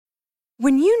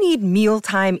When you need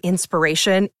mealtime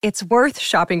inspiration, it's worth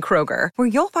shopping Kroger, where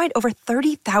you'll find over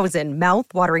 30,000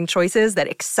 mouth-watering choices that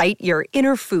excite your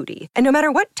inner foodie. And no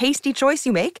matter what tasty choice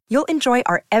you make, you'll enjoy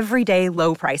our everyday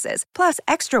low prices, plus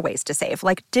extra ways to save,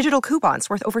 like digital coupons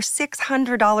worth over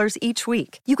 $600 each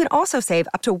week. You can also save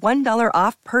up to $1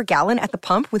 off per gallon at the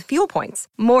pump with fuel points.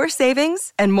 More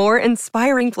savings and more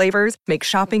inspiring flavors make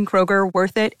shopping Kroger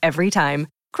worth it every time.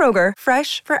 Kroger,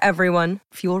 fresh for everyone.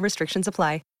 Fuel restrictions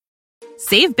apply.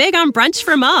 Save big on brunch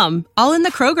for mom, all in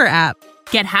the Kroger app.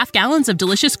 Get half gallons of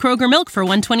delicious Kroger milk for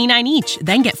 $1.29 each.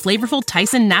 Then get flavorful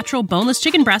Tyson natural boneless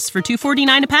chicken breasts for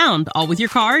 $2.49 a pound, all with your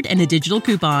card and a digital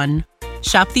coupon.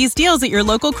 Shop these deals at your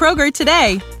local Kroger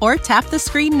today, or tap the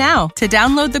screen now to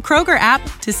download the Kroger app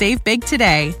to save big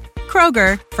today.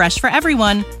 Kroger, fresh for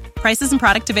everyone. Prices and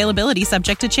product availability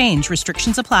subject to change.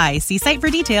 Restrictions apply. See site for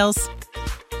details.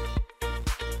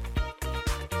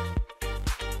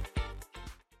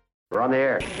 We're on the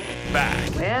air.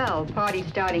 Back Well, party's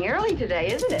starting early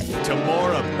today, isn't it? to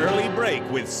more of Early Break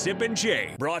with Sip and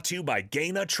Jay, brought to you by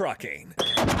Gaina Trucking.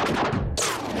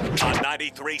 On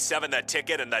 93.7 The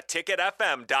Ticket and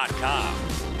theticketfm.com.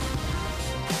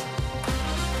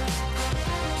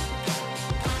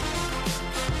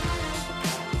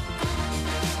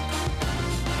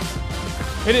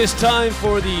 It is time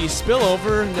for the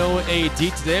spillover. No AD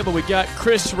today, but we got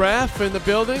Chris Raff in the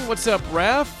building. What's up,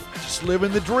 Raff? Just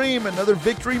living the dream. Another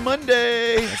Victory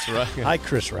Monday. That's right. Hi,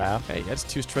 Chris Raff. Hey, that's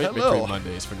two straight Hello. Victory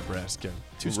Mondays for Nebraska.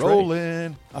 Two straight.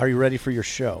 Rolling. Are you ready for your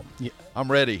show? I'm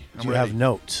ready. Do you have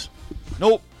notes?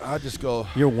 Nope. I just go.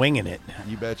 You're winging it.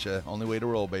 You betcha. Only way to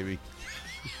roll, baby.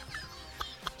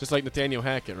 Just like Nathaniel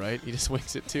Hackett, right? He just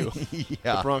wings it too.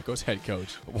 Yeah. The Broncos head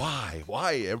coach. Why?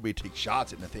 Why everybody takes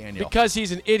shots at Nathaniel? Because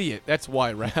he's an idiot. That's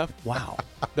why, Raff. Wow.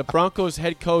 The Broncos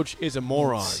head coach is a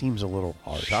moron. Seems a little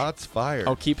harsh. Shots fired.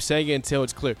 I'll keep saying it until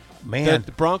it's clear. Man.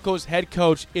 The Broncos head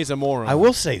coach is a moron. I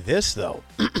will say this, though.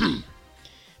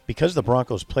 Because the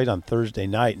Broncos played on Thursday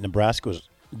night, Nebraska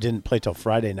didn't play till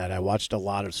Friday night. I watched a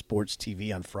lot of sports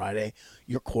TV on Friday.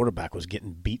 Your quarterback was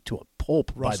getting beat to a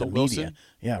pulp Russell by the Wilson? media.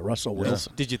 Yeah, Russell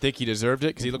Wilson. Did you think he deserved it?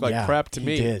 Because he looked like Yeah, crap to he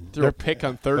me. did. Threw a pick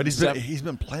on third But and he's been, seven. he's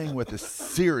been playing with a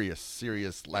serious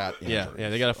lat injury. Yeah,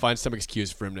 they got to find some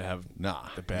excuse for him to have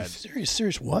the bad.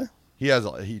 Serious what?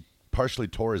 He partially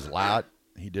tore his lat.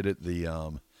 He did it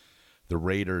the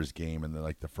Raiders game in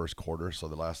the first quarter. So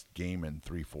the last game in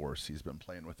 3/4, he's been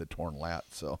playing with a torn lat.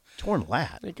 So Torn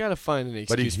lat. They got to find an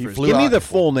But he excuse for his flew Give me out- the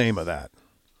full name of that.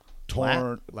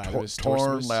 torn Lataris torn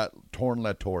torsimus? lat torn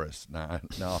latoris. Nah,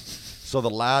 no. So the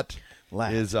lat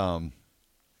is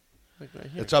Like right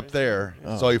here, it's up right? there.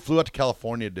 So he flew out to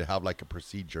California to have like a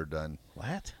procedure done.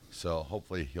 Lat? So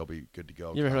hopefully he'll be good to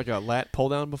go. You ever heard like a lat pull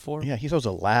down before? Yeah, he throws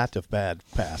a lat of bad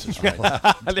passes. Right?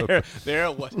 there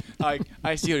it was.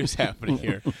 I see what is happening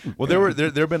here. Well, there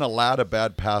have been a lot of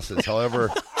bad passes. However,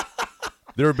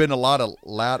 there have been a lot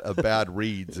of bad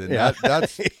reads, and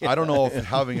that's I don't know if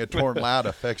having a torn lat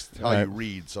affects how you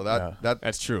read. So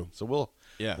That's true. So we'll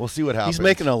Yeah. see what happens. He's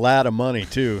making a lot of money,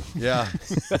 too. Yeah.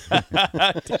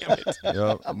 Damn it.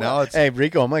 Yep. Now it's Hey,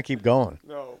 Rico, I'm going to keep going.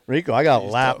 No. Rico, I got a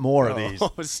lot more No. of these.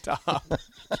 Oh, stop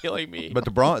killing me. but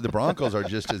the Broncos are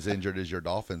just as injured as your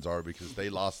Dolphins are because they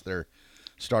lost their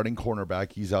starting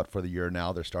cornerback. He's out for the year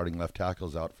now. Their starting left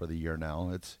tackle's out for the year now.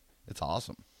 It's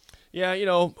awesome. Yeah,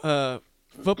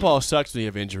 football sucks when you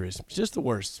have injuries. It's just the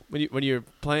worst. When you're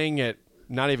playing at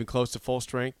not even close to full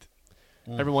strength,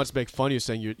 everyone wants to make fun of you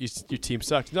saying your team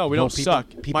sucks. No, we don't people- suck.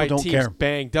 people My don't team's care.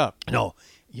 banged up. No,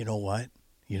 you know what?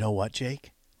 You know what,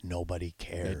 Jake? Nobody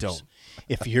cares. They don't.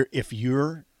 If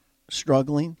you're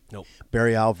struggling, Nope.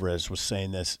 Barry Alvarez was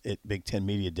saying this at Big Ten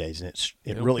Media Days, and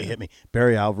it don't really care. hit me.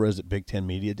 Barry Alvarez at Big Ten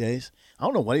Media Days. I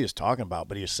don't know what he was talking about,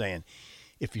 but he was saying,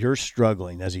 if you're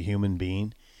struggling as a human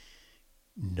being,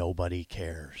 nobody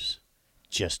cares.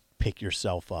 Just pick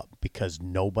yourself up because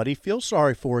nobody feels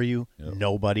sorry for you. Yep.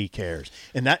 Nobody cares,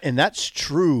 and that's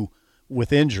true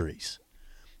with injuries.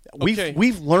 Okay.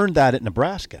 We've learned that at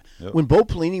Nebraska. Yep. When Bo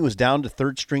Pelini was down to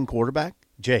third string quarterback,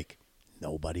 Jake,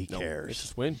 nobody cares.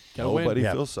 Just win. Gotta Nobody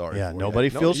win. feels sorry. Yeah, for nobody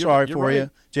you. feels you're- sorry you're for right. you.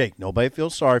 Jake, nobody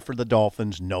feels sorry for the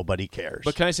Dolphins. Nobody cares.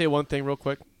 But can I say one thing real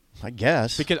quick? I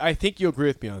guess. Because I think you agree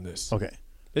with me on this. Okay.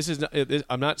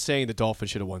 I'm not saying the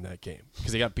Dolphins should have won that game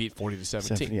because they got beat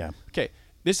 40-17. Yeah. Okay.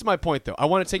 This is my point, though. I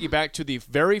want to take you back to the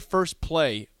very first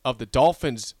play of the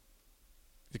Dolphins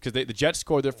because the Jets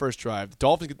scored their first drive. The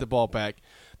Dolphins get the ball back.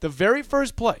 The very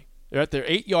first play, they're at their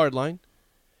 8-yard line,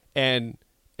 and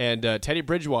Teddy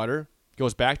Bridgewater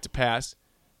goes back to pass,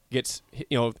 gets hit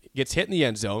in the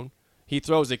end zone. he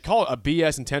throws. They call it a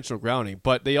BS intentional grounding,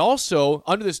 but they also,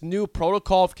 under this new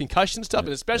protocol of concussion stuff,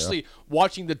 and especially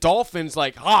watching the Dolphins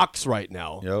like hawks right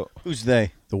now. Yep. Who's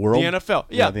they? The world? The NFL.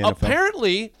 Yeah, the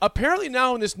NFL. Apparently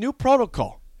now in this new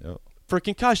protocol for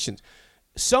concussions,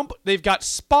 they've got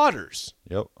spotters.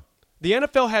 Yep. The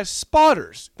NFL has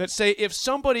spotters that say if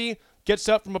somebody gets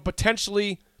up from a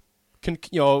potentially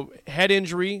head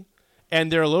injury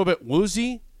and they're a little bit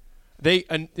woozy, they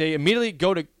immediately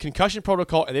go to concussion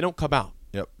protocol and they don't come out.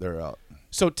 Yep, they're out.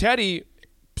 So Teddy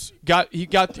he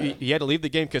had to leave the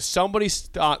game because somebody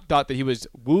thought that he was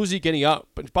woozy getting up.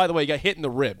 But by the way, he got hit in the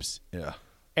ribs. Yeah.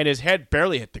 And his head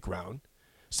barely hit the ground.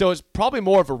 So it's probably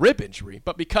more of a rib injury.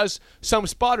 But because some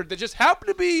spotter that just happened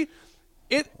to be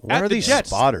Where are these Jets,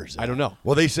 spotters? I don't know.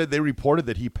 Well, they said they reported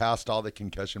that he passed all the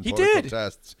concussion protocol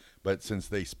tests, but since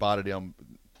they spotted him,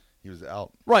 he was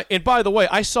out. Right. And by the way,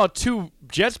 I saw 2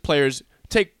 Jets players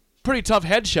take pretty tough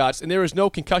headshots, and there was no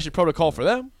concussion protocol for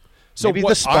them. So maybe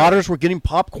the spotters were getting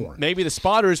popcorn. Maybe the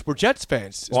spotters were Jets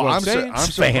fans. Well, I'm saying.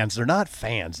 Fans. They're not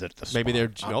fans. Maybe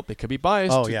they could be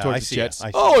biased towards I the see Jets.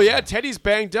 it. Teddy's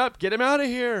banged up. Get him out of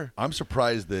here. I'm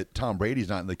surprised that Tom Brady's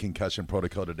not in the concussion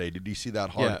protocol today. Did you see that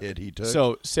hard hit he took?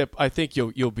 So, Sip, I think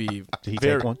you'll be. Did he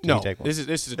very, take one? No, Did he take one?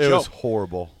 This is a it joke. was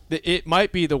horrible. It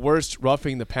might be the worst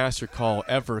roughing the passer call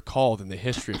ever called in the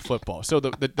history of football. So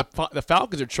the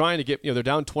Falcons are trying to get they're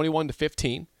down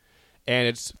 21-15, and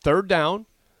it's 3rd down,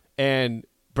 and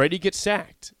Brady gets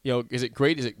sacked. Is it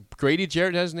Grady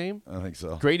Jarrett has his name? I think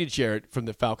so. Grady Jarrett from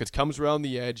the Falcons comes around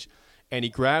the edge, and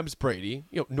he grabs Brady.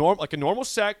 Like a normal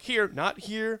sack here, not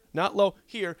low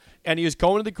here, and he is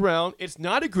going to the ground. It's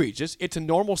not egregious. It's a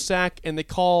normal sack, and they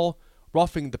call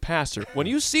roughing the passer. When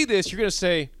you see this, you're gonna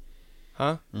say,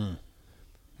 "Huh?"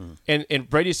 And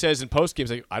Brady says in postgame,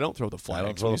 he's like, "I don't throw the flags." I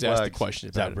don't throw the Asked the flags. question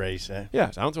Is about that it. Brady say?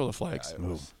 Yes, I don't throw the flags.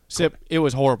 Yeah, Sip, it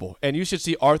was horrible, and you should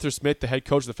see Arthur Smith, the head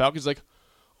coach of the Falcons, like,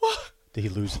 what? Did he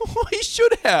lose? He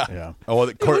should have. Yeah. Oh, well,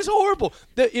 It was horrible.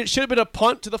 It should have been a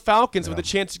punt to the Falcons with a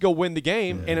chance to go win the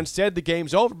game, and instead the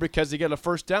game's over because they get a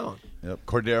first down. Yep.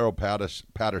 Cordero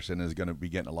Patterson is going to be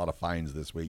getting a lot of fines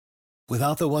this week.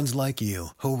 Without the ones like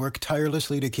you, who work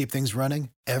tirelessly to keep things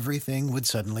running, everything would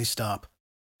suddenly stop.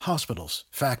 Hospitals,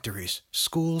 factories,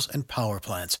 schools, and power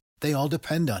plants, they all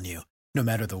depend on you. No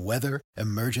matter the weather,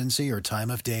 emergency, or time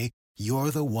of day,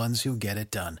 you're the ones who get it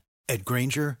done. At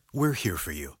Grainger, we're here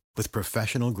for you with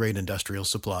professional-grade industrial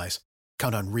supplies.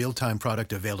 Count on real-time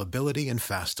product availability and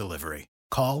fast delivery.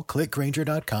 Call,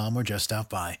 clickgrainger.com, or just stop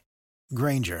by.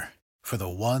 Grainger, for the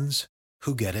ones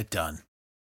who get it done.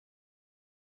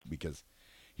 Because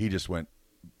he just went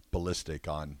ballistic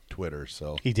on Twitter.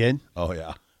 So He did? Oh,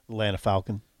 yeah. Atlanta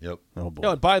Falcon. Yep. Oh, boy.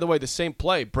 And by the way, the same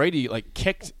play, Brady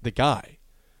kicked the guy.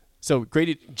 So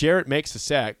Jarrett makes the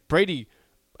sack. Brady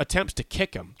attempts to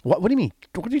kick him. What do you mean?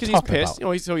 What are you Because talking he's pissed.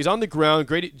 about? So he's on the ground.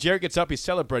 Jarrett gets up. He's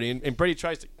celebrating, and Brady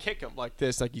tries to kick him like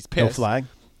this, like he's pissed. No flag?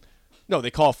 No,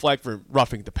 they call a flag for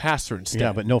roughing the passer instead.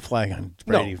 Yeah, but no flag on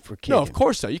Brady for kicking. No, of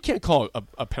course not. You can't call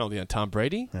a penalty on Tom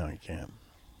Brady. No, you can't.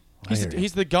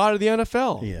 He's the god of the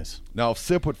NFL. He is. Now, if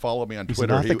Sip would follow me on He's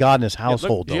Twitter, not the god in his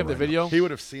household. Do you have the video? he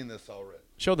would have seen this already.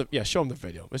 Show him the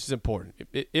video. This is important.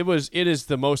 It is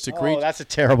the most egregious. Oh, that's a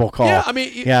terrible call. Yeah, I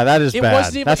mean, that is bad.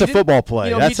 Wasn't even, that's a football play.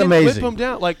 That's he didn't amazing. Whip him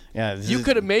down. You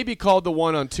could have maybe called the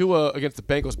one on Tua against the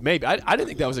Bengals. Maybe I didn't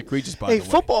think that was egregious. By the way,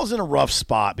 football's in a rough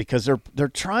spot because they're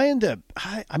trying to.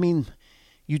 I mean,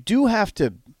 you do have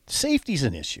to. Safety's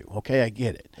an issue. Okay, I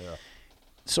get it. Yeah.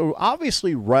 So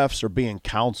obviously, refs are being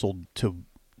counseled to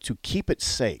keep it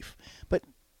safe. But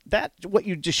what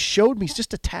you just showed me is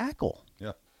just a tackle.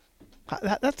 Yeah.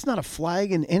 That's not a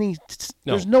flag in any.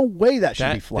 There's no way that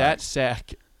should be flagged. That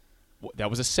sack, that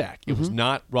was a sack. It was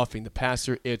not roughing the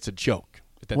passer. It's a joke.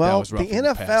 That Well, was the roughing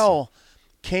NFL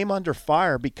came under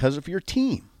fire because of your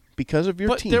team.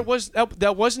 But there was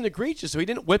that wasn't egregious. So he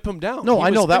didn't whip him down. No, he I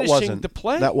know that finishing wasn't the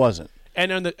play. That wasn't.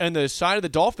 And on the side of the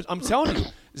Dolphins, I'm telling you,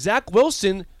 Zach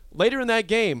Wilson later in that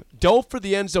game dove for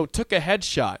the end zone, took a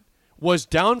headshot, was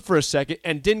down for a second,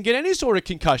 and didn't get any sort of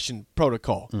concussion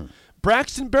protocol.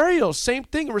 Braxton Berrios, same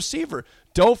thing, a receiver,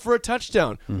 dove for a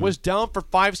touchdown, was down for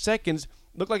 5 seconds,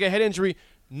 looked like a head injury,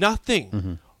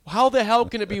 nothing. How the hell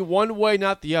can it be one way,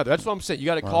 not the other? That's what I'm saying. You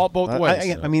got to call it both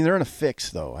ways. I mean, they're in a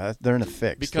fix, though. They're in a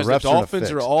fix. Because the the refs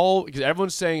Dolphins are all – because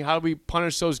everyone's saying, how do we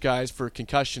punish those guys for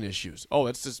concussion issues? Oh,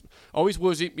 it's just – oh, he's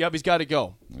woozy. Yep, he's got to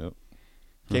go. Yep.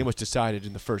 Game was decided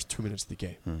in the first 2 minutes of the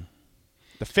game.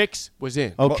 The fix was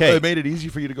in. Okay. Well, it made it easy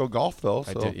for you to go golf, though.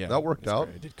 So I did, yeah. that worked out.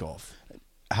 Great. I did golf.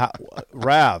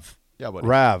 Rav. Yeah, buddy.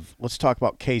 Rav, let's talk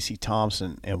about Casey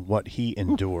Thompson and what he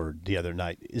endured the other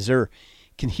night.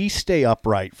 Can he stay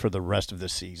upright for the rest of the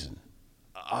season?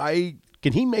 I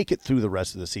Can he make it through the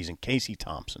rest of the season? Casey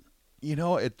Thompson. You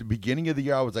know, at the beginning of the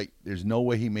year, I was like, there's no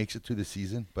way he makes it through the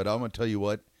season. But I'm going to tell you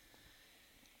what.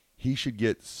 He should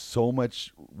get so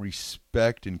much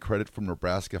respect and credit from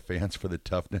Nebraska fans for the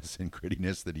toughness and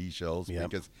grittiness that he shows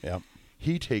because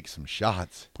he takes some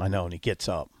shots. I know, and he gets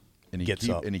up. And he keeps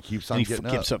on getting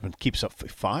up. And keeps up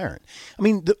firing. I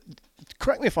mean,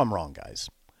 correct me if I'm wrong, guys.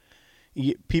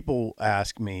 People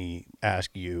ask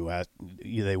you,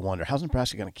 they wonder, how's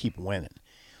Nebraska going to keep winning?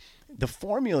 The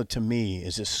formula to me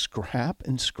is just scrap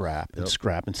and scrap and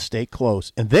scrap and stay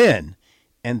close.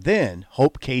 And then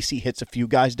hope Casey hits a few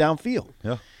guys downfield.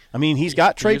 Yeah. I mean, he's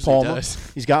got Trey Palmer.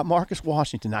 He's got Marcus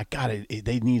Washington.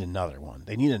 They need another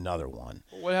one.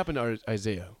 What happened to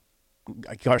Isaiah?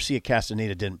 Garcia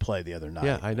Castaneda didn't play the other night.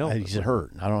 Yeah, I know. He's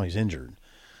hurt. I don't know. He's injured.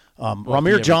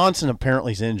 Ramir Johnson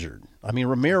apparently is injured. I mean,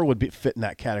 Ramir would fit in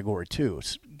that category too.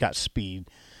 It's got speed.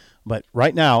 But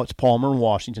right now it's Palmer and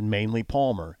Washington, mainly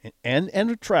Palmer, and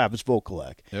Travis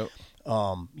Vokalek. Yep.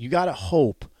 You got to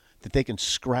hope that they can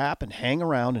scrap and hang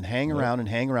around and hang around and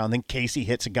hang around. Then Casey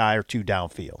hits a guy or two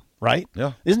downfield, right?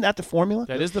 Yeah. Isn't that the formula?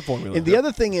 That is the formula. And the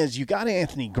other thing is you got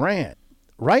Anthony Grant.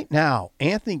 Right now,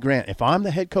 Anthony Grant, if I'm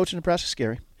the head coach of Nebraska,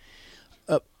 scary.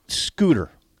 Scooter.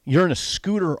 You're in a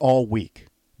scooter all week.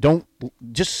 Don't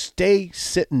just stay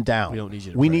sitting down. We don't need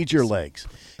you to We practice. need your legs.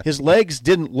 His legs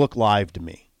didn't look live to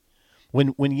me.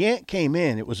 When Yant came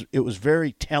in, it was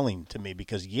very telling to me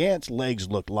because Yant's legs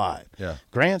looked live. Yeah.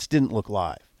 Grant's didn't look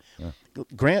live. Yeah.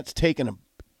 Grant's taken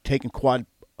quite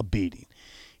a beating.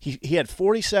 He had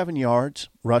 47 yards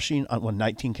rushing on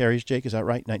 19 carries, Jake, is that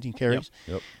right? 19 carries?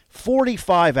 Yep.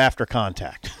 45 after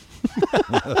contact.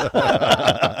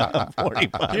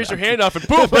 45. Here's your handoff and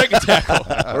boom, break a tackle.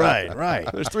 Right.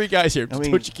 There's three guys here. Just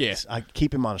do what you can. I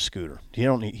keep him on a scooter. He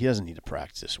doesn't need to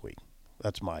practice this week.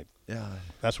 That's what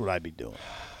I'd be doing.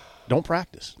 Don't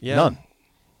practice. Yeah. None.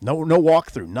 No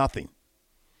walkthrough, nothing.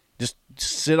 Just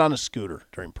sit on a scooter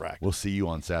during practice. We'll see you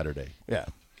on Saturday. Yeah.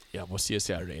 Yeah, we'll see you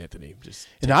Saturday, Anthony.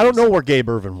 And I don't know where Gabe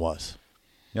Irvin was.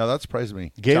 Yeah, that surprised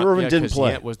me. Gabe Irvin didn't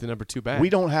play. Yant was the number 2 back. We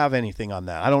don't have anything on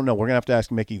that. I don't know. We're going to have to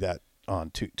ask Mickey that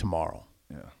on tomorrow.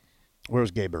 Yeah. Where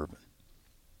was Gabe Irvin?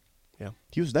 Yeah.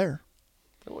 He was there.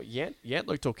 Well, Yant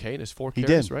looked okay in his 4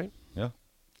 carries, did. right? Yeah.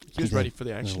 He was ready for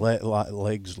the action. His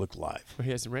legs looked live. Well,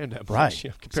 he hasn't ran that much.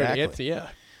 Right. Compared to Anthony, yeah.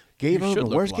 Gabe Irvin.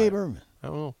 Where's Gabe Irvin? I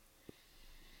don't know.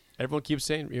 Everyone keeps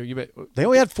saying they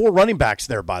only had 4 running backs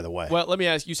there, by the way. Well, let me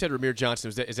ask. You said Ramir Johnson.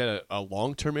 Is that a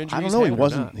long-term injury? I don't know. He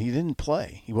wasn't. He didn't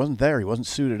play. He wasn't there. He wasn't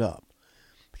suited up.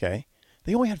 Okay.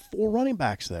 They only had 4 running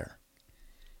backs there.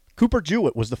 Cooper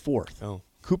Jewett was the 4th. Oh,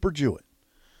 Cooper Jewett.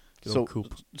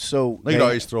 So they could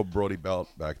always throw Brody Belt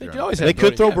back there. They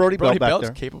could throw Brody Belt back Belt's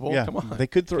there. Capable. Yeah, Come on. they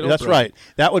could throw. That's right.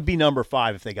 That would be number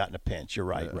 5 if they got in a pinch. You're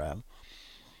right, Rav.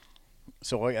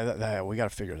 So we got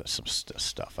to figure some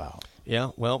stuff out.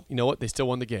 Yeah, well, you know what? They still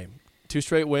won the game. 2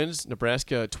 straight wins.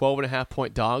 Nebraska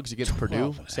 12.5-point dogs against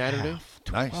Purdue Saturday.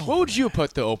 Nice. What would you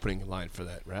put the opening line for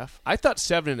that, Raff? I thought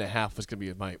 7.5 was going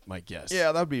to be my guess.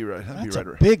 Yeah, that'd be right. That's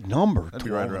a big number. That'd be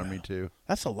right around me too.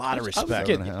 That's a lot of respect.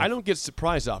 I don't get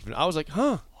surprised often. I was like,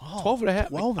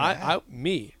 12.5.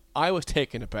 12.5. I was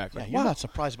taken aback. Like, you're not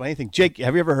surprised by anything. Jake,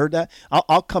 have you ever heard that?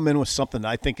 I'll come in with something that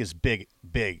I think is big,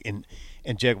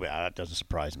 and Jake will be, that doesn't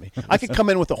surprise me. I could come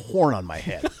in with a horn on my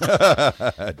head.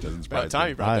 That doesn't surprise me. Time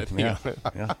you brought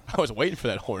that. I was waiting for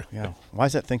that horn. Yeah. Why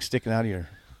is that thing sticking out of your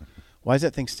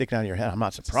head? I'm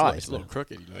not surprised. It's a little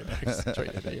crooked.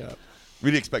 Straighten that thing up.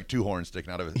 We'd expect 2 horns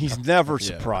sticking out of it. He's never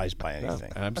surprised by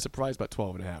anything. I'm surprised by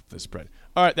 12.5 for the spread.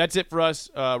 All right, that's it for us.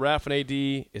 Raff and AD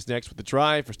is next with The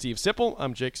Drive. For Steve Sipple,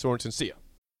 I'm Jake Sorensen. See ya.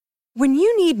 When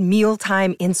you need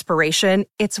mealtime inspiration,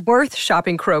 it's worth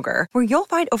shopping Kroger, where you'll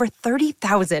find over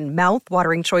 30,000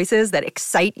 mouth-watering choices that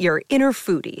excite your inner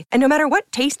foodie. And no matter what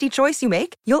tasty choice you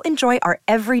make, you'll enjoy our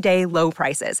everyday low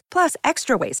prices, plus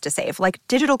extra ways to save, like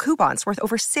digital coupons worth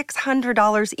over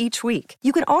 $600 each week.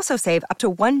 You can also save up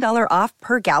to $1 off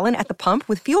per gallon at the pump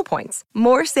with fuel points.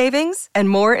 More savings and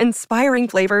more inspiring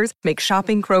flavors make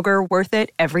shopping Kroger worth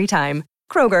it every time.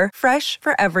 Kroger, fresh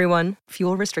for everyone.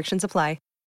 Fuel restrictions apply.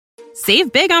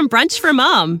 Save big on brunch for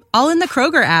mom, all in the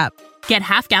Kroger app. Get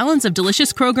half gallons of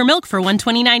delicious Kroger milk for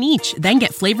 $1.29 each. Then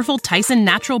get flavorful Tyson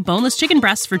natural boneless chicken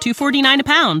breasts for $2.49 a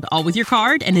pound, all with your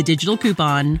card and a digital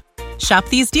coupon. Shop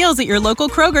these deals at your local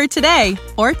Kroger today,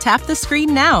 or tap the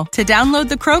screen now to download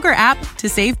the Kroger app to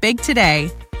save big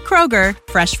today. Kroger,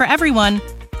 fresh for everyone.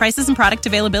 Prices and product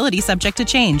availability subject to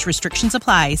change. Restrictions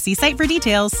apply. See site for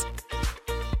details.